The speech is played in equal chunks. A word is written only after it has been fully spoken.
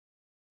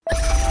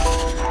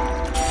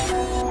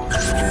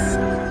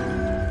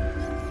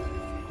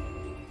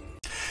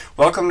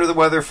Welcome to the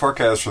weather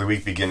forecast for the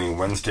week beginning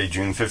Wednesday,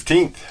 June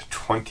 15th,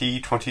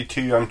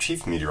 2022. I'm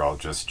Chief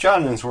Meteorologist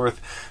John Ensworth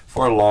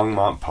for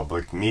Longmont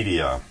Public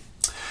Media.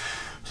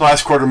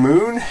 Last quarter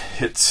moon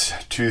hits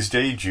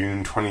Tuesday,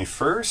 June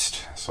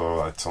 21st, so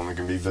that's only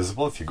going to be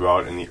visible if you go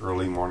out in the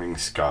early morning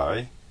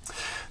sky.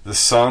 The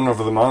sun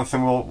over the month,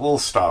 and we'll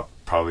stop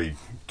probably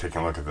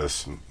taking a look at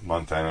this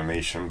month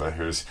animation, but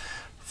here's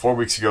 4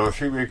 weeks ago,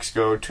 3 weeks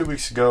ago, 2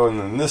 weeks ago, and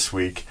then this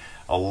week,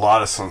 a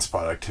lot of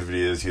sunspot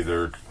activity is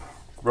either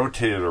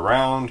rotated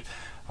around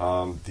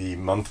the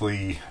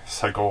monthly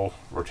cycle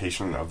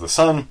rotation of the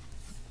sun,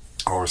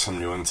 or some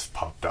new ones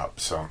popped up.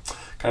 So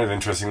kind of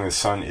interesting, the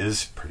sun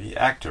is pretty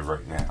active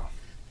right now.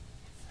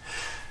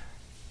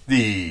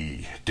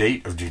 The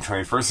date of June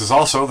 21st is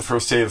also the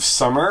first day of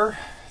summer.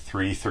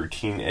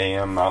 3:13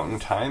 a.m. Mountain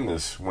Time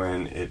is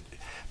when it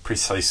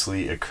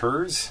precisely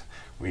occurs.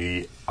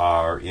 We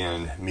are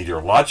in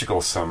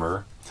meteorological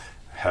summer,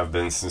 have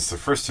been since the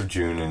 1st of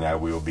June, and now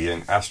we will be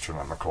in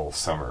astronomical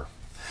summer.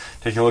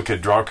 Taking a look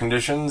at drought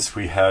conditions,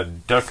 we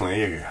had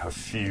definitely a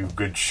few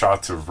good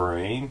shots of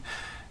rain,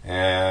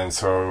 and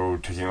so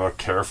taking a look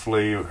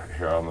carefully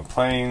here on the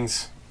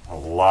plains, a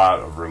lot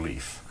of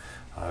relief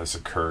has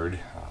occurred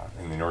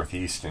in the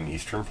northeast and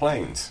eastern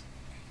plains.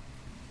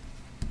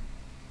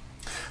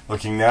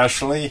 Looking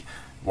nationally,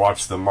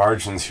 watch the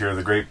margins here.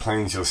 The Great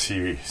Plains, you'll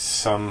see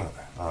some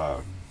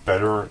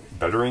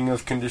bettering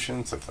of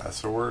conditions, if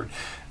that's a word.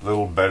 A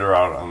little better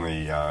out on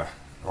the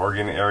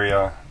Oregon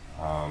area,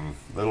 a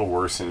little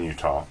worse in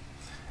Utah.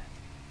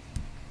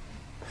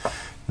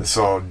 This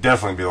will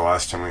definitely be the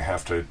last time we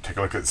have to take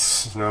a look at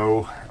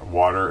snow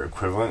water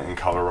equivalent in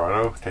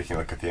Colorado. Taking a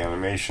look at the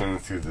animation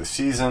through the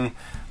season,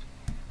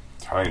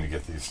 trying to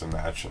get these to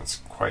match, and it's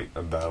quite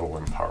a battle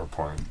in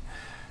PowerPoint.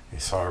 We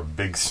saw our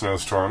big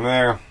snowstorm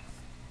there.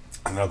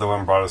 Another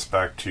one brought us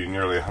back to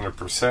nearly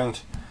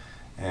 100%.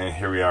 And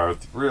here we are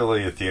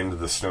really at the end of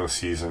the snow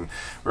season.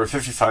 We're at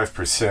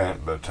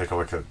 55%, but take a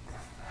look at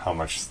how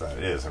much that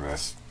is. I mean,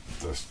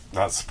 there's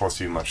not supposed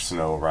to be much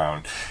snow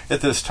around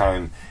at this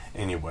time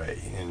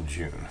anyway in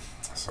June.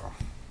 So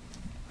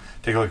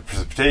take a look at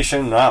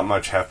precipitation. Not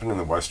much happened in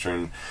the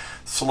western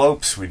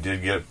slopes. We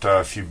did get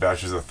a few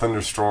batches of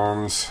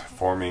thunderstorms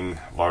forming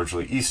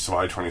largely east of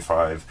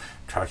I-25,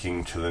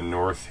 tracking to the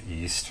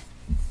northeast.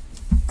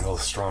 A little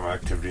storm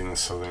activity in the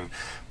southern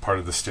part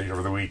of the state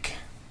over the week.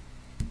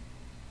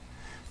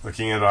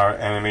 Looking at our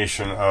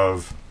animation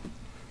of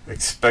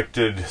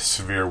expected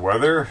severe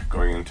weather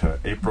going into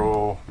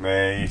April,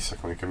 May,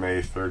 second week of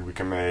May, third week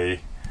of May,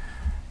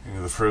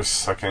 into the first,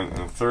 second,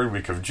 and third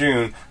week of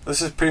June.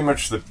 This is pretty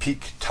much the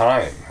peak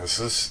time. This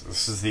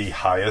is the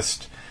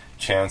highest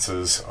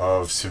chances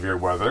of severe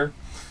weather.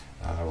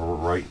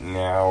 Right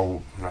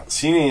now, I'm not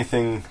seeing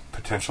anything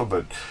potential,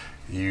 but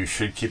you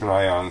should keep an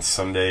eye on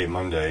Sunday,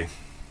 Monday,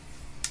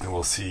 and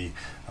we'll see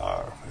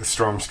if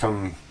storms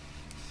come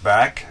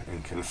back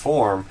and can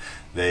form,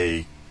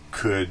 they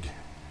could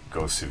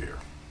go severe.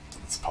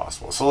 It's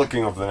possible. So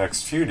looking over the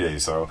next few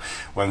days, though,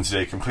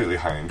 Wednesday completely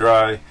high and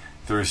dry.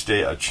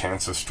 Thursday, a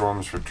chance of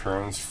storms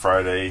returns.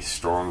 Friday,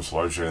 storms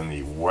largely in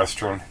the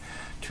western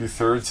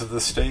 2/3 of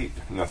the state.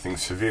 Nothing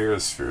severe.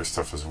 The severe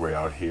stuff is way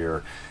out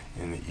here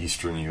in the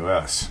eastern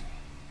U.S.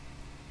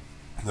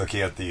 Looking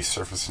at the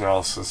surface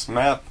analysis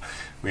map,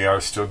 we are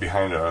still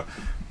behind a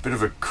bit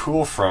of a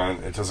cool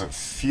front. It doesn't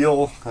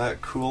feel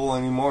that cool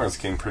anymore. It's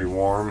getting pretty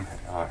warm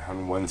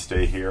on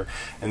Wednesday here,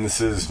 and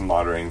this is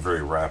moderating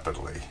very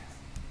rapidly.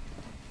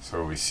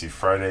 So we see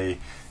Friday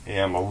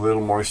AM, a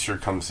little moisture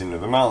comes into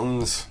the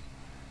mountains.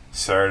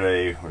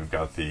 Saturday, we've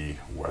got the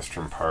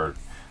western part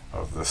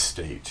of the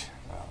state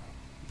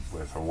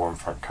with a warm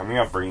front coming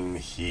up, bringing the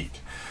heat.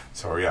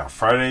 So yeah,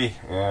 Friday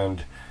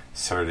and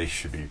Saturday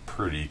should be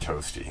pretty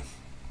toasty.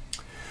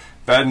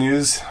 Bad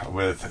news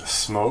with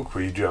smoke.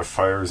 We do have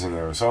fires in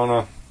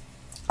Arizona.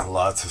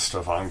 Lots of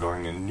stuff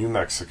ongoing in New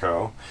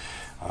Mexico.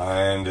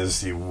 And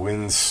as the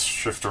winds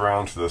shift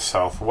around to the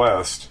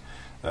southwest,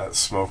 that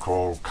smoke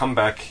will come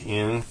back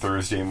in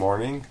Thursday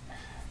morning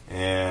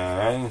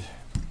and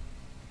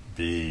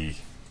be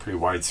pretty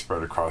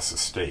widespread across the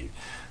state.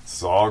 This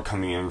is all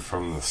coming in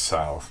from the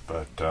south,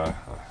 but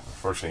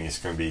unfortunately it's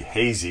going to be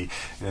hazy.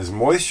 And as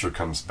moisture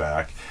comes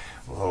back,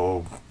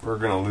 well, we're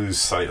going to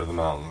lose sight of the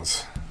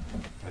mountains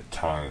at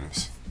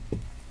times.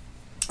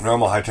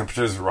 Normal high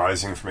temperatures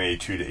rising from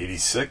 82 to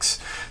 86.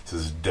 This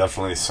is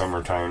definitely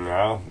summertime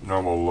now.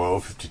 Normal low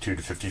 52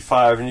 to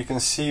 55, and you can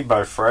see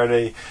by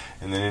Friday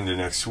and then into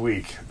next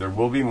week there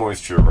will be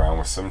moisture around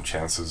with some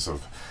chances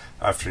of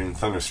afternoon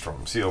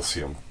thunderstorms. You'll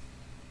see them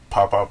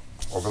pop up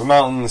over the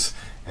mountains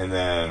and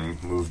then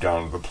move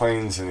down to the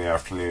plains in the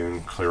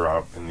afternoon, clear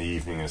up in the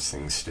evening as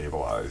things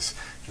stabilize.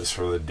 Just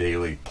for the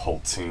daily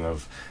pulsing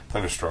of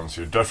thunderstorms.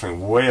 You're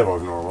definitely way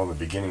above normal in the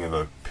beginning of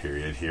the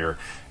period here,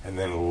 and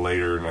then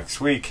later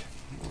next week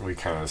we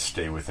kind of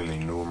stay within the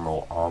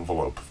normal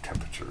envelope of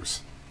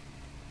temperatures.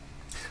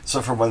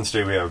 So for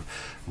Wednesday we have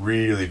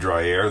really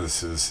dry air.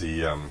 This is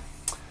the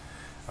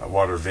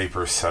water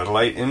vapor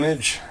satellite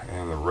image,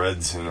 and the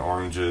reds and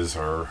oranges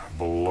are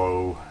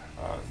below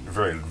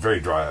very, very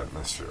dry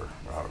atmosphere,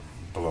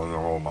 below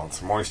normal amounts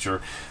of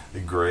moisture. The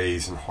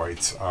grays and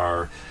whites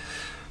are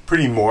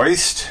pretty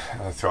moist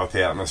throughout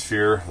the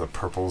atmosphere. The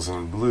purples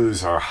and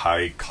blues are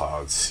high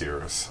cloud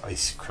cirrus,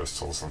 ice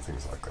crystals and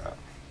things like that.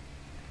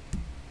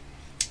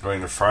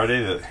 Going to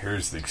Friday,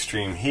 here's the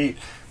extreme heat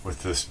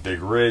with this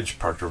big ridge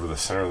parked over the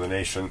center of the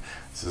nation.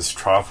 This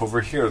trough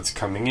over here that's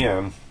coming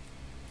in,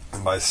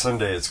 and by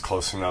Sunday it's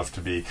close enough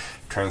to be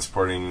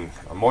transporting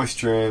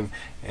moisture in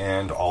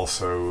and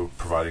also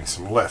providing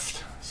some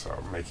lift,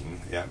 so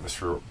making the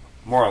atmosphere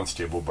more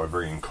unstable by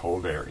bringing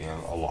cold air in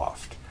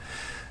aloft.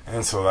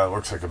 And so that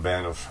looks like a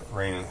band of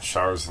rain,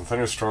 showers, and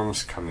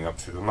thunderstorms coming up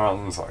through the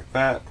mountains like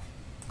that.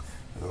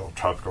 A little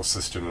tropical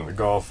system in the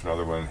Gulf,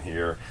 another one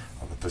here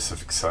on the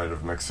Pacific side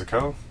of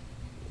Mexico.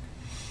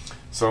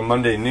 So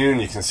Monday noon,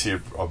 you can see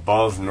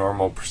above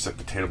normal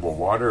precipitatable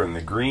water in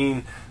the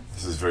green.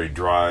 This is very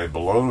dry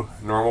below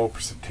normal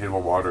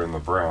precipitatable water in the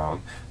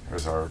brown.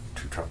 There's our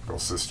two tropical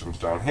systems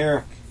down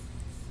here.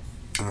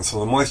 And so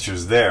the moisture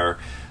is there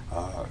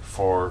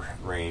for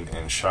rain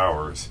and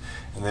showers.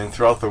 And then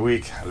throughout the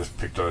week, I just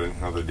picked out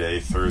another day,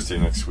 Thursday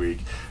next week,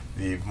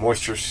 the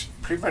moisture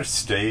pretty much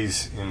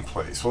stays in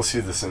place. We'll see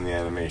this in the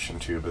animation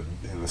too, but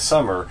in the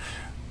summer,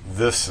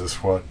 this is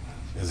what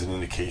is an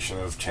indication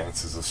of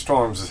chances of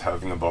storms, is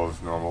having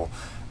above normal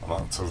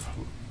amounts of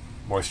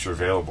moisture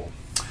available.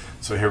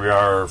 So here we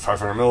are,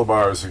 500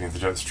 millibars, looking at the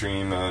jet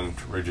stream and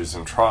ridges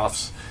and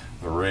troughs.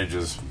 The ridge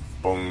is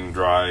bone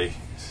dry,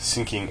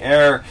 sinking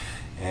air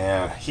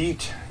and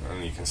heat,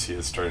 and you can see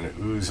it's starting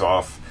to ooze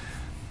off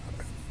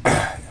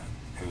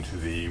into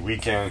the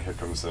weekend. Here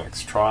comes the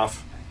next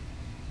trough.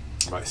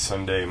 By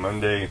Sunday,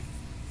 Monday,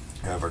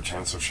 we have our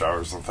chance of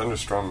showers and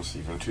thunderstorms.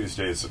 Even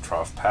Tuesday as the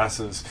trough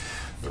passes.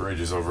 The ridge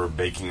is over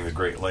baking the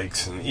Great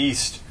Lakes in the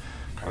east.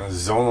 Kind of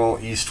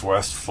zonal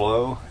east-west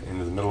flow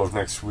into the middle of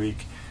next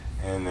week.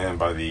 And then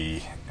by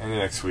the end of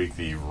next week,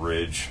 the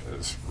ridge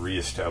is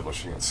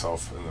reestablishing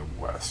itself in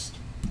the west.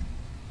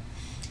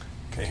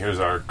 Okay, here's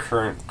our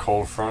current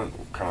cold front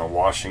kind of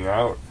washing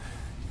out.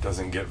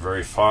 Doesn't get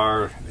very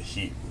far. The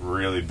heat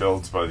really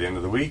builds by the end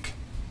of the week.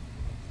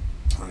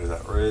 Under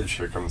that ridge,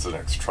 here comes the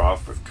next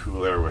trough with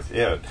cool air with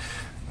it.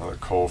 Another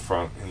cold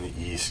front in the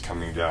east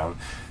coming down.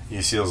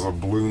 You see those little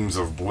blooms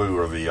of blue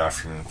are the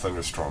afternoon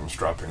thunderstorms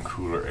dropping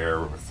cooler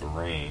air with the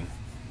rain.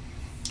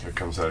 Here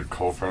comes that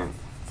cold front,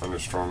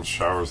 thunderstorms,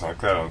 showers like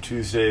that on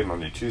Tuesday,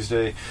 Monday,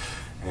 Tuesday.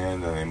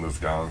 And then they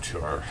move down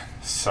to our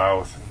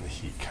south and the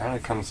heat kind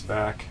of comes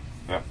back.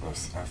 Yep,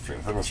 those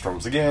afternoon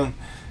thunderstorms again.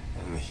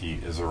 And the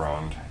heat is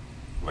around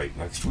late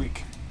next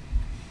week.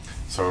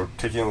 So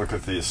taking a look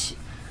at this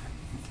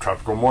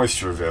tropical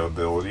moisture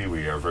availability,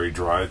 we are very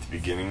dry at the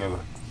beginning of the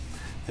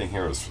thing.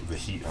 Here is the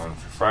heat on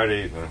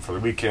Friday, and then for the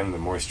weekend the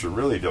moisture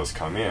really does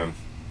come in.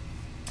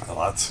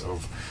 Lots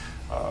of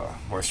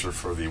moisture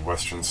for the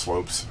western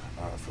slopes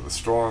for the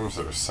storms.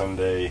 There's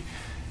Sunday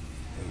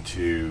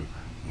into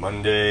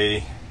Monday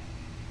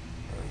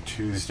and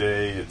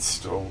Tuesday. It's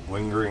still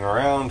lingering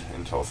around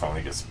until it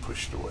finally gets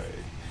pushed away.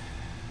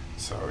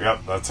 So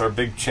yep, that's our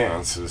big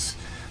chance, is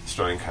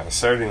starting kind of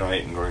Saturday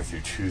night and going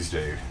through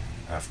Tuesday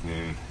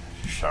afternoon,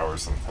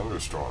 showers and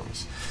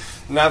thunderstorms.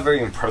 Not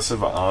very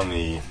impressive on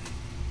the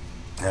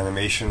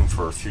animation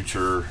for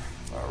future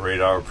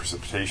radar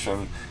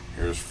precipitation.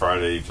 Here's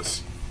Friday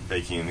just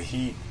baking in the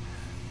heat.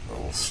 A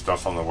little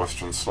stuff on the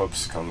western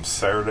slopes comes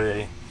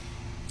Saturday.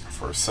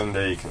 For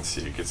Sunday, you can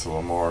see it gets a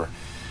little more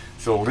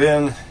filled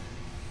in,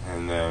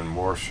 and then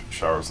more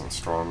showers and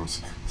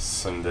storms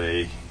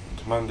Sunday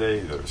into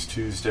Monday. There's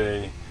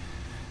Tuesday,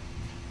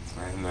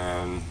 and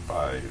then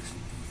by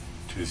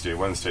Tuesday,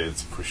 Wednesday,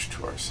 it's pushed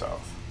to our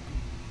south.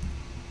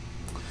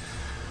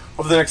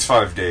 Over the next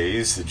 5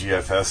 days, the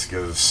GFS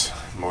gives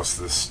most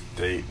of the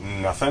state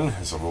nothing.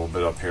 There's a little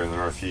bit up here in the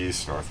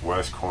northeast,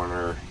 northwest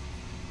corner.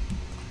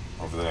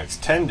 Over the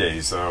next 10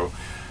 days, though,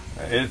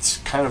 it's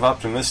kind of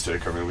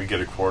optimistic. I mean, we get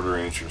a quarter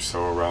inch or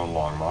so around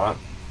Longmont.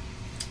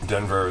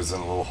 Denver is in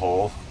a little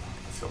hole.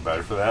 I feel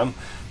bad for them.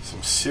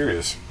 Some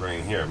serious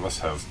rain here. It must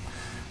have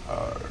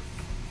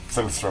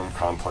thunderstorm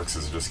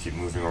complexes that just keep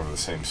moving over the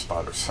same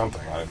spot or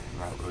something. I'm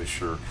not really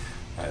sure.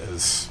 That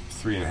is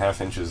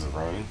 3.5 inches of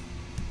rain.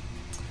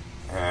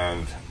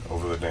 And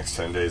over the next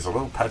 10 days, a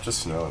little patch of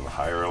snow in the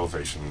higher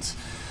elevations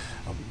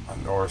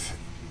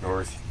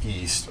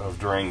northeast of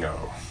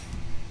Durango.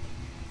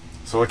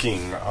 So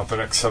looking at the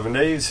next 7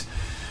 days,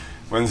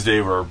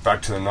 Wednesday we're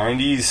back to the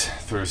 90s.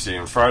 Thursday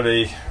and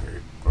Friday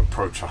we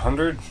approach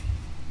 100.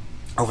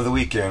 Over the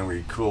weekend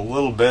we cool a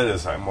little bit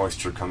as that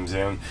moisture comes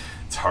in.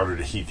 It's harder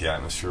to heat the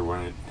atmosphere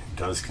when it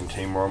does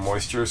contain more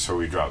moisture, so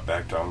we drop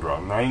back down to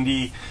around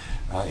 90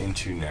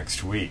 into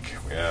next week.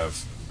 We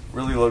have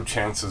really low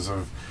chances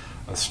of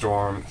a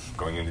storm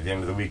going into the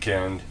end of the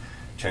weekend.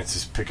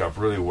 Chances pick up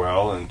really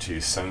well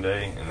into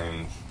Sunday and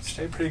then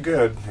stay pretty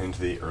good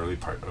into the early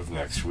part of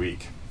next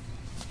week.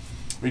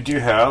 We do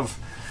have,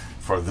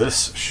 for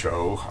this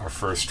show, our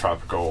first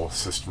tropical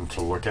system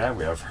to look at.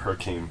 We have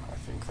Hurricane, I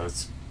think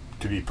that's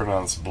to be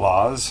pronounced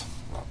Blas,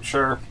 not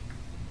sure.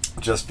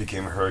 Just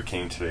became a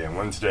hurricane today on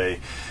Wednesday.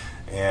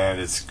 and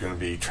it's going to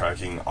be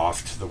tracking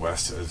off to the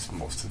west as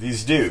most of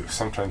these do.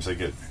 Sometimes they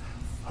get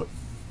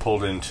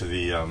pulled into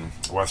the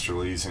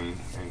westerlies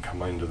and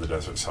come into the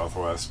desert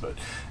southwest, but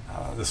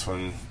this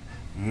one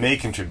may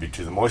contribute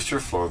to the moisture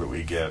flow that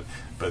we get,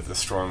 but the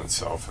storm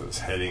itself is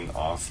heading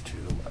off to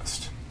the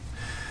west.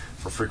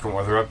 For frequent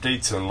weather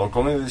updates and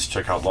local news,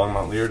 check out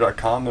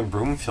longmontleader.com and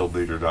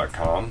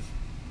broomfieldleader.com.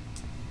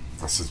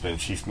 This has been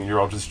Chief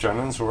Meteorologist John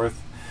Ensworth,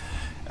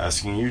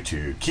 asking you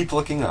to keep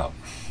looking up.